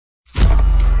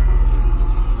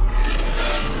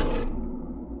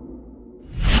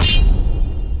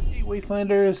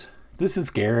Wastelanders, this is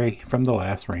Gary from The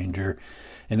Last Ranger,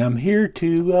 and I'm here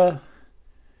to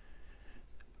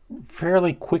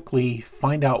fairly quickly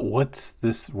find out what's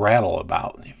this rattle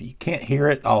about. If you can't hear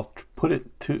it, I'll put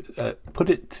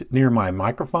it near my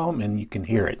microphone and you can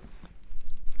hear it.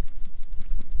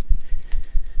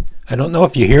 I don't know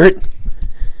if you hear it.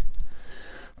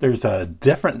 There's a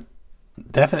definite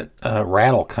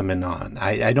rattle coming on.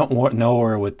 I don't know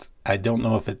where it's. I don't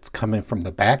know if it's coming from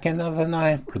the back end of the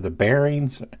knife or the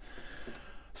bearings.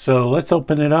 So let's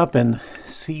open it up and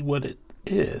see what it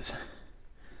is.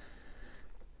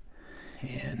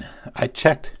 And I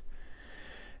checked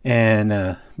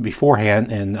and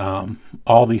beforehand, and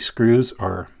all these screws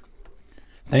are,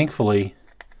 thankfully,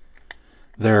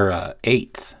 they're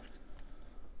 8s.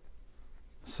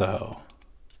 So,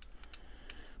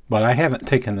 but I haven't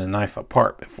taken the knife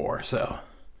apart before, so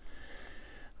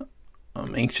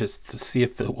I'm anxious to see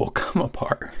if it will come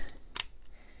apart.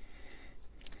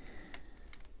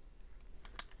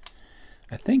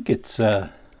 I think it's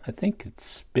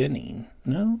spinning.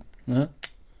 No?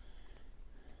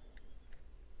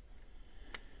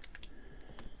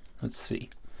 Let's see.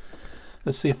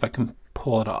 Let's see if I can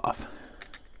pull it off.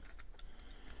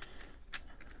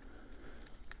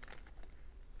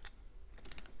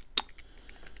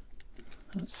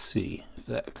 Let's see if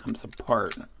that comes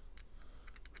apart.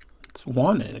 It's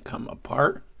wanting to come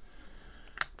apart.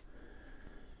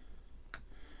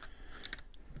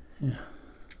 Yeah.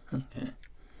 Okay.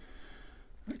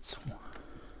 Let's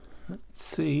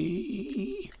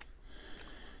see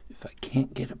if I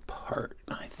can't get apart.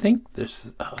 I think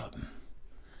there's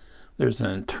an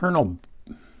internal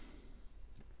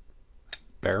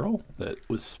barrel that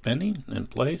was spinning in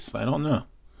place. I don't know.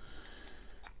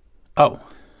 Oh.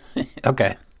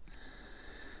 Okay,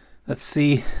 let's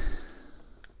see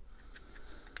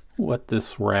what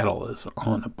this rattle is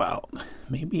on about.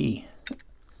 Maybe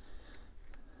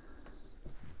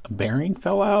a bearing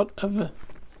fell out of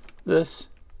this.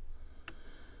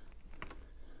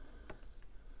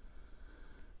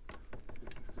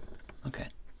 Okay.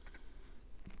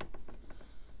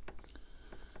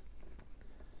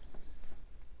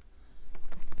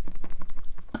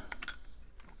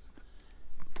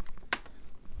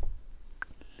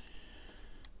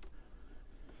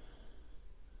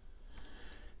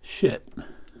 Shit.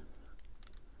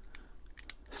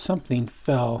 Something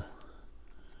fell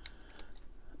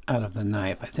out of the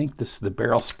knife. I think this is the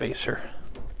barrel spacer.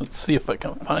 Let's see if I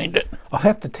can find it. I'll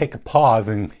have to take a pause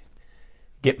and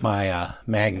get my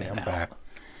magnet back.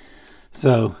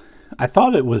 So I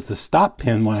thought it was the stop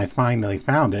pin when I finally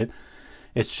found it.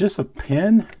 It's just a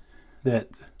pin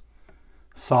that's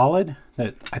solid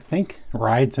that I think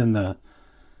rides in the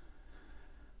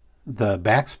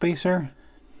back spacer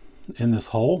in this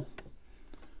hole.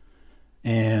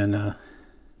 And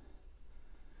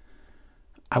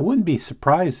I wouldn't be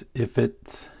surprised if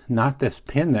it's not this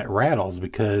pin that rattles,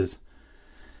 because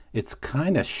it's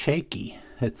kind of shaky.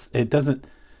 It doesn't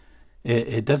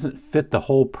fit the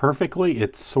hole perfectly.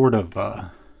 It's sort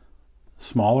of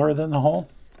smaller than the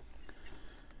hole.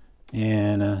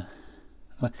 And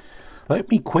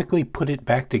let me quickly put it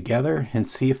back together and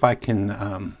see if I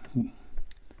can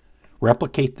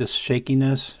replicate this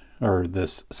shakiness or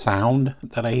this sound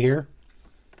that I hear.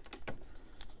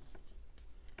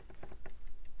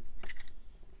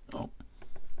 Oh.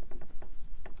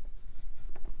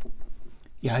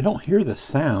 Yeah, I don't hear the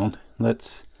sound.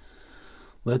 Let's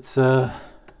put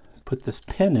this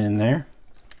pin in there.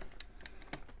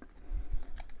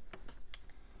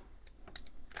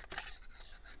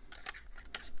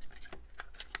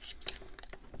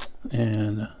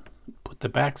 And put the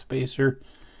back spacer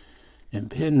and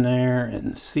pin there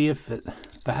and see if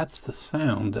that's the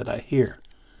sound that I hear.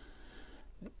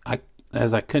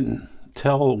 As I couldn't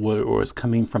tell whether it was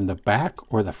coming from the back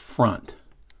or the front.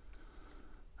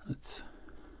 Let's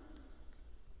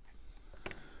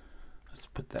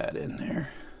put that in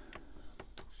there.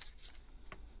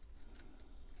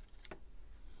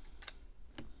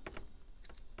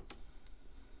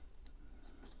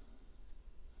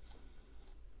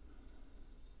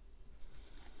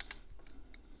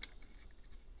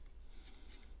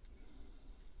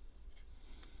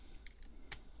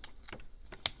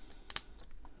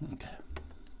 Okay,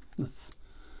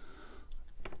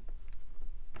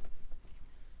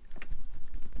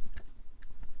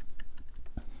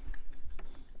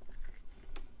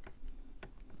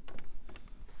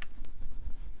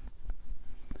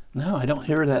 no, I don't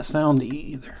hear that sound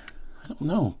either. I don't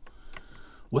know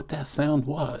what that sound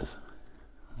was.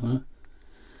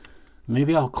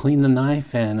 Maybe I'll clean the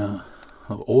knife and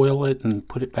I'll oil it and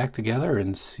put it back together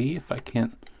and see if I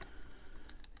can't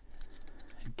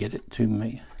get it to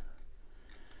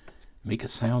make a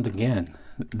sound again.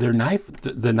 The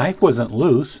knife wasn't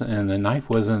loose, and the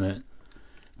knife wasn't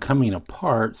coming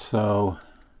apart, so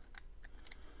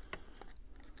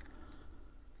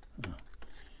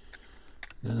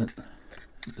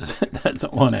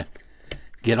doesn't want to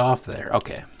get off there.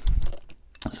 Okay,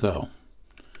 so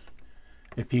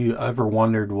if you ever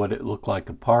wondered what it looked like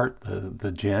apart,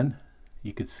 the Djinn,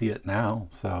 you could see it now.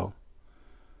 So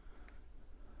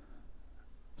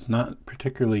it's not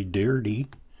particularly dirty.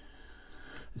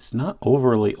 It's not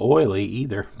overly oily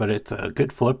either, but it's a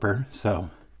good flipper.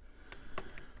 So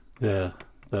the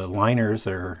liners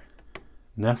are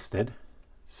nested,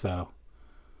 so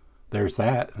there's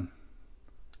that. And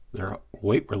they're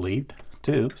weight relieved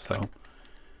too, so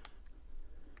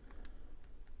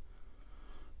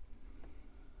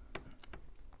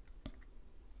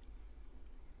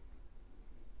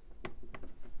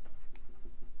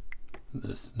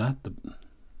this not the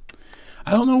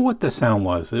I don't know what the sound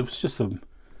was. It was just a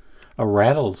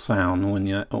rattle sound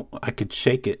when I could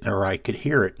shake it, or I could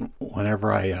hear it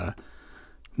whenever I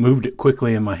moved it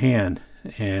quickly in my hand,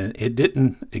 and it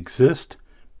didn't exist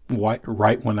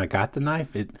right when I got the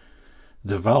knife. It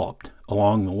developed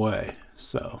along the way.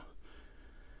 So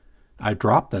I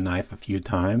dropped the knife a few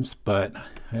times, but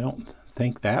I don't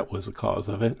think that was the cause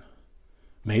of it.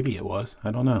 Maybe it was.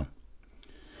 I don't know.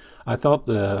 I thought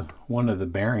one of the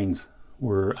bearings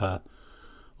were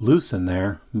loose in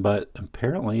there, but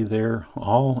apparently they're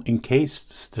all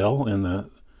encased still in the...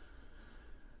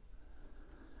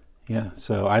 Yeah,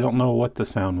 so I don't know what the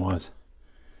sound was.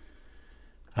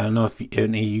 I don't know if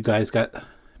any of you guys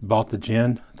bought the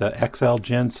Djinn, the XL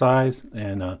Djinn size,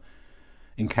 and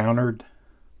encountered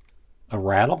a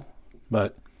rattle,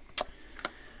 but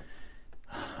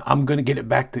I'm going to get it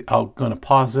back to... I'm going to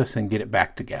pause this and get it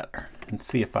back together and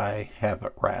see if I have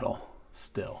a rattle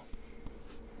still.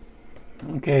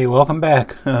 Okay, welcome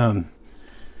back.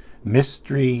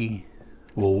 Mystery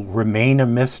will remain a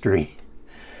mystery,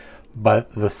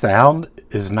 but the sound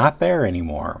is not there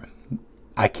anymore.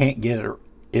 I can't get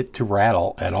it to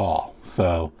rattle at all.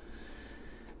 So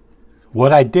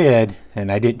what I did,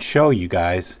 and I didn't show you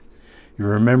guys, you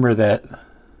remember that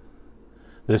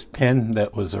this pin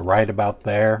that was right about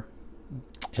there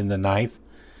in the knife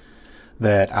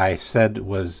that I said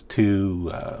was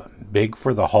too big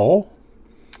for the hole?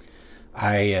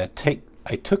 I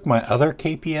took my other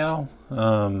KPL,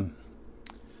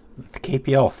 the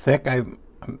KPL thick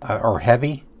or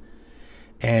heavy,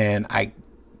 and I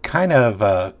kind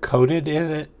of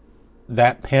coated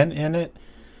that pin in it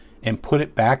and put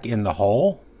it back in the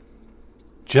hole,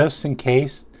 just in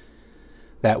case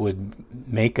that would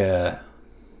make a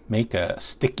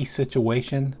sticky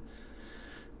situation.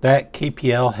 That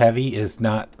KPL heavy is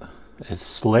not as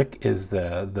slick as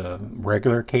the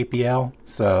regular KPL,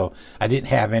 so I didn't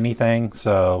have anything,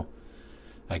 so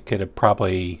I could have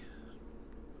probably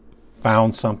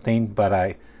found something, but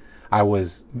I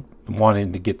was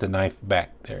wanting to get the knife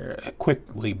back there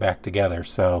quickly back together,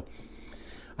 so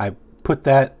I put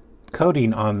that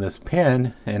coating on this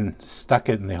pin and stuck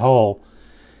it in the hole,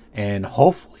 and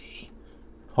hopefully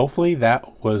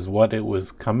that was what it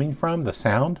was coming from, the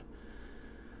sound.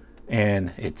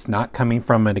 And it's not coming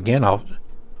from it again.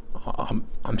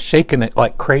 I'm shaking it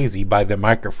like crazy by the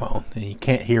microphone, and you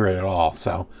can't hear it at all.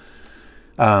 So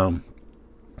the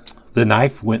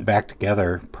knife went back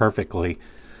together perfectly.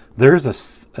 There's a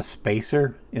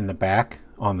spacer in the back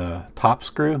on the top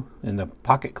screw in the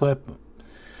pocket clip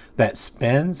that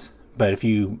spins, but if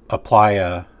you apply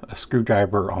a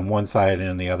screwdriver on one side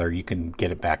and the other, you can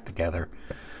get it back together.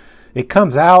 It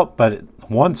comes out, but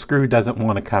one screw doesn't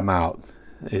want to come out.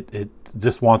 It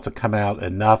just wants to come out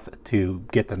enough to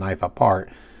get the knife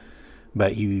apart,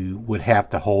 but you would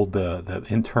have to hold the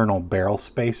internal barrel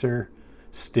spacer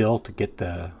still to get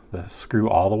the screw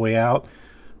all the way out.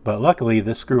 But luckily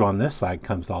this screw on this side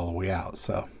comes all the way out,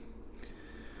 so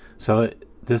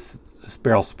this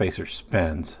barrel spacer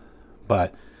spins.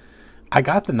 But I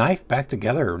got the knife back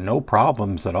together, no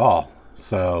problems at all.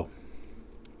 So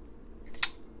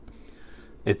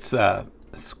it's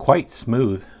quite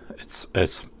smooth.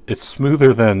 It's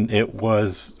smoother than it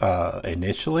was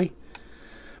initially.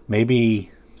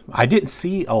 Maybe I didn't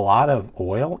see a lot of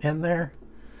oil in there,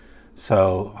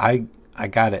 so I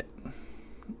got it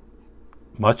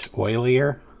much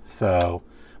oilier, so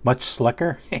much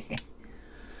slicker.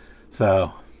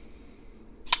 So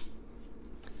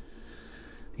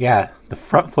yeah, the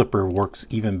front flipper works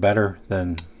even better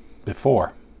than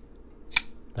before.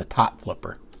 The top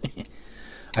flipper.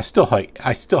 I still hate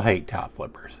top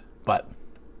flippers, but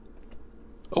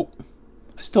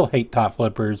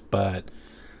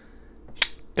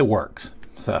it works.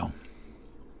 So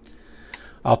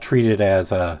I'll treat it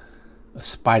as a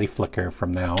Spidey flicker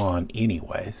from now on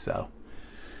anyway. So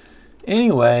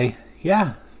anyway,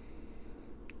 yeah,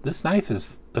 this knife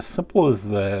is as simple as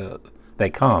they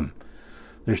come.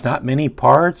 There's not many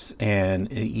parts,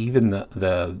 and even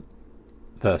the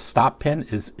stop pin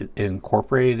is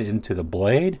incorporated into the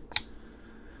blade.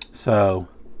 So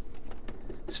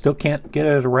still can't get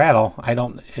it to rattle.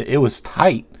 It was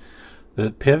tight.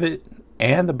 The pivot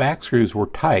and the back screws were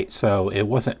tight, so it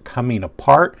wasn't coming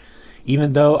apart,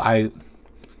 even though I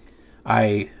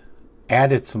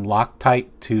added some Loctite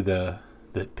to the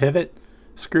pivot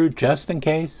screw just in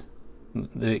case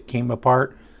it came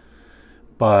apart.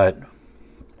 But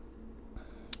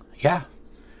yeah,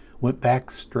 went back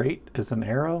straight as an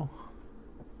arrow,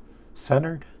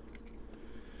 centered,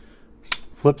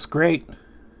 flips great.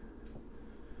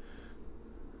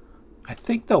 I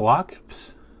think the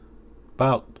lockup's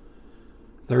about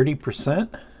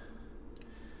 30%.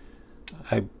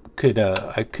 I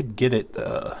could get it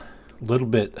a little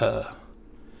bit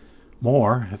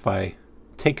more if I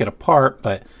take it apart,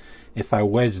 but if I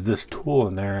wedge this tool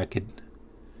in there, I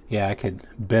could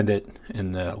bend it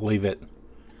and leave it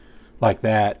like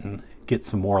that and get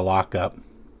some more lockup.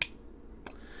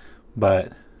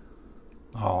 But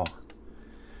I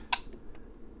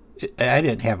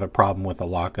didn't have a problem with the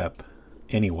lockup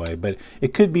anyway, but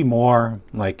it could be more,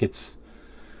 like it's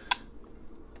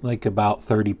like about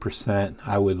 30%.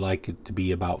 I would like it to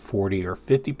be about 40 or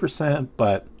 50%,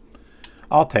 but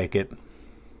I'll take it.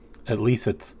 At least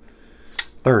it's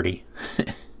 30.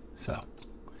 So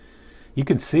you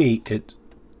can see it.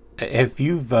 If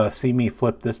you've seen me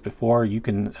flip this before, you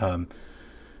can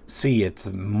see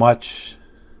the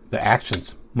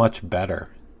action's much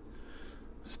better,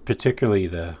 particularly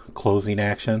the closing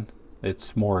action.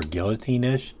 It's more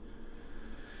guillotine-ish,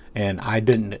 and I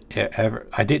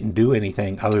didn't do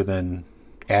anything other than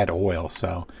add oil,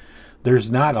 so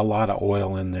there's not a lot of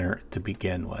oil in there to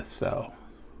begin with. So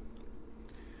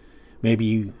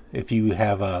maybe if you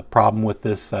have a problem with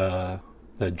this, the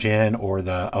Djinn or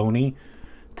the Oni,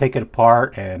 take it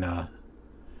apart and I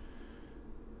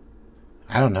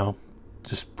don't know,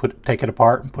 just take it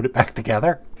apart and put it back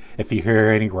together if you hear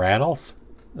any rattles.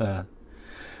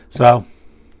 So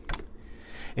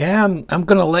yeah, I'm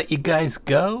gonna let you guys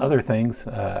go. Other things,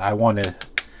 I want to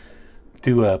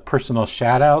do a personal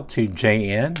shout out to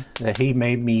JN. That he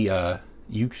made me,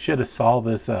 you should have saw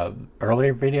this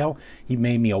earlier video, he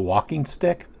made me a walking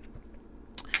stick,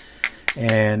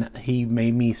 and he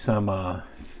made me some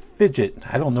fidget,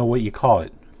 I don't know what you call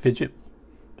it, fidget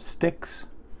sticks.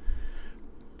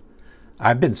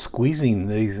 I've been squeezing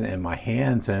these in my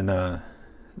hands, and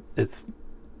it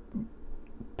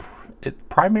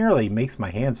primarily makes my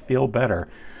hands feel better.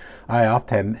 I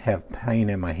often have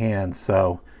pain in my hands,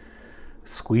 so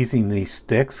squeezing these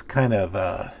sticks kind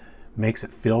of makes it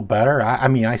feel better. I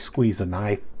mean, I squeeze a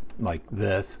knife like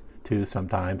this too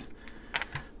sometimes,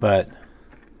 but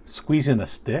squeezing a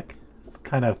stick, it's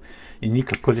kind of, and you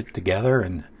could put it together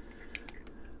and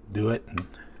do it and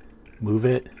move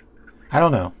it. I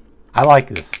don't know. I like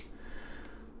this.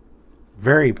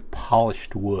 Very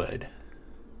polished wood.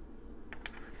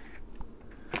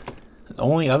 The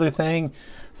only other thing,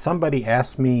 somebody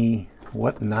asked me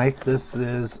what knife this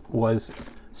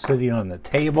was sitting on the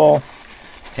table,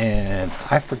 and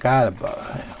I forgot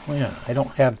about it. Oh, yeah, I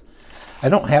don't have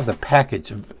the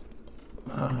package of.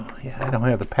 Yeah, I don't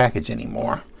have the package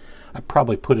anymore. I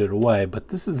probably put it away, but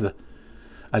this is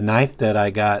a knife that I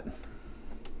got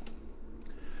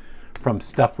from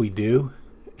Stuff We Do,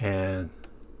 and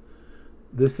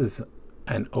this is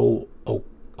an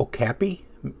okapi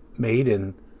made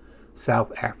in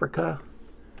South Africa.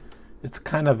 It's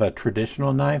kind of a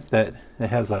traditional knife that it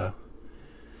has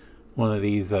one of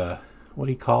these what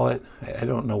do you call it? I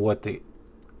don't know what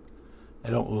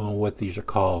these are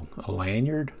called. A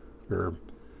lanyard or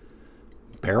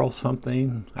barrel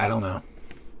something? I don't know.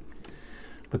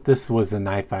 But this was a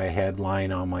knife I had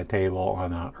lying on my table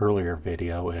on an earlier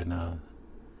video, and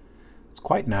it's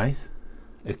quite nice.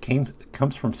 It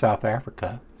comes from South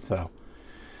Africa, so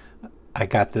I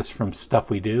got this from Stuff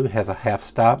We Do. It has a half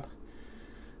stop.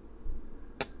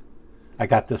 I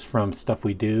got this from Stuff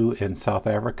We Do in South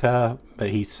Africa, but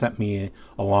he sent me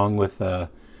along with the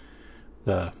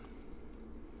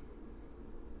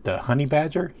honey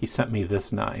badger. He sent me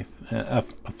this knife and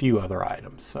a few other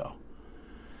items. So,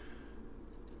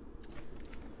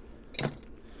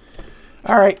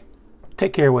 all right,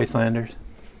 take care, Wastelanders.